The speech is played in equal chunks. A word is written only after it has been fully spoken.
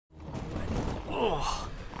Oh.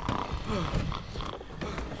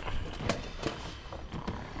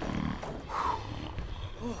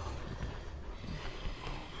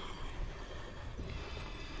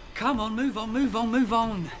 Come on, move on, move on, move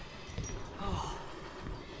on. Oh.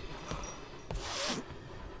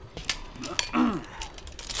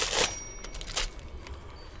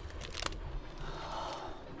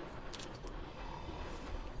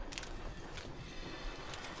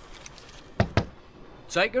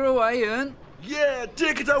 Take her away, Ern. Yeah,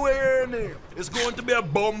 take it away, Ernie. It's going to be a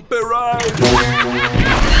bumpy ride.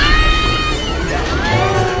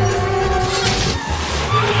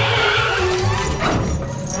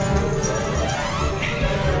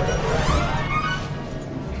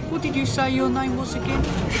 What did you say your name was again?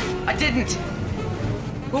 I didn't.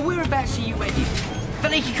 Well, whereabouts are you headed? The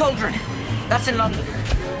Leaky Cauldron. That's in London.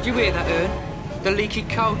 Do you hear that, Ern? The Leaky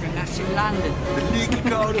Cauldron, that's in London. The Leaky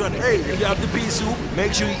Cauldron. Hey, if you have the pea soup,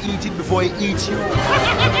 make sure you eat it before it eats you. But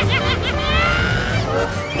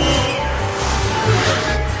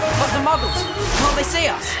the muggles, can't they see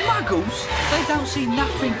us? Muggles? They don't see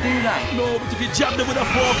nothing, do they? No, but if you jab them with a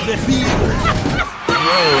fork, they feel it.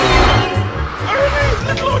 Ernie,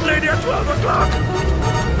 little old lady at 12 o'clock.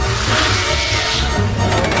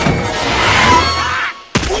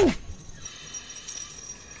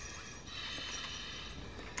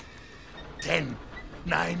 10,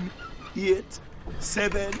 9, 8,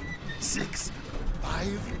 7, 6,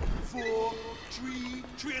 5, 4, 3,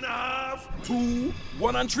 3.5, 2,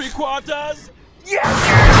 1 3/4. Yes!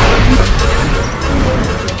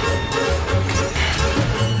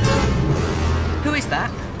 Who is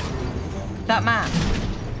that? That man?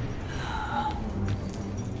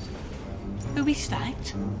 Who is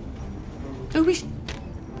that? Who is...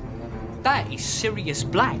 That is Sirius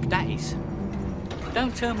Black, that is.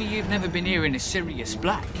 Don't tell me you've never been hearing of Sirius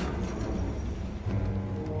Black.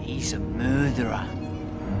 He's a murderer.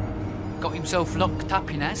 Got himself locked up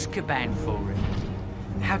in Azkaban for it.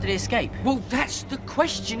 How did he escape? Well, that's the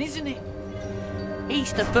question, isn't it?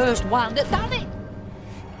 He's the first one that done it.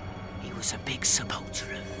 He was a big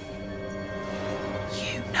supporter of...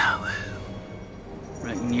 You know who.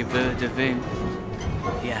 Reckon you've heard of him?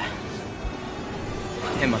 Yeah.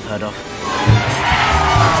 Him I've heard of.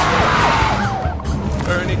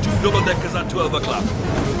 Ernie, 2 double-deckers at 12 o'clock.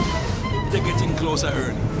 They're getting closer,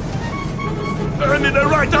 Ernie. Ernie, they're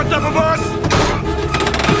right on top of us!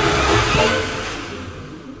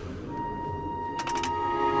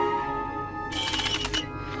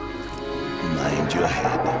 Mind your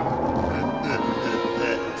head.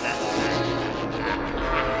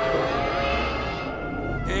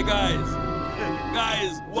 Hey, guys.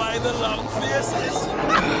 Guys, why the long faces?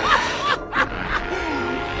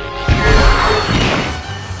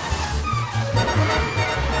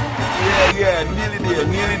 Yeah, nearly there,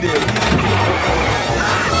 nearly there.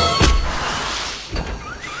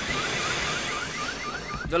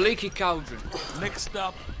 The Leaky Cauldron. Next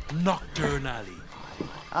stop, Nocturne Alley.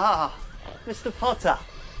 Ah, Mr. Potter.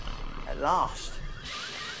 At last.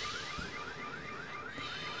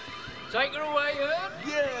 Take her away, Ern.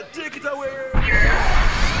 Yeah,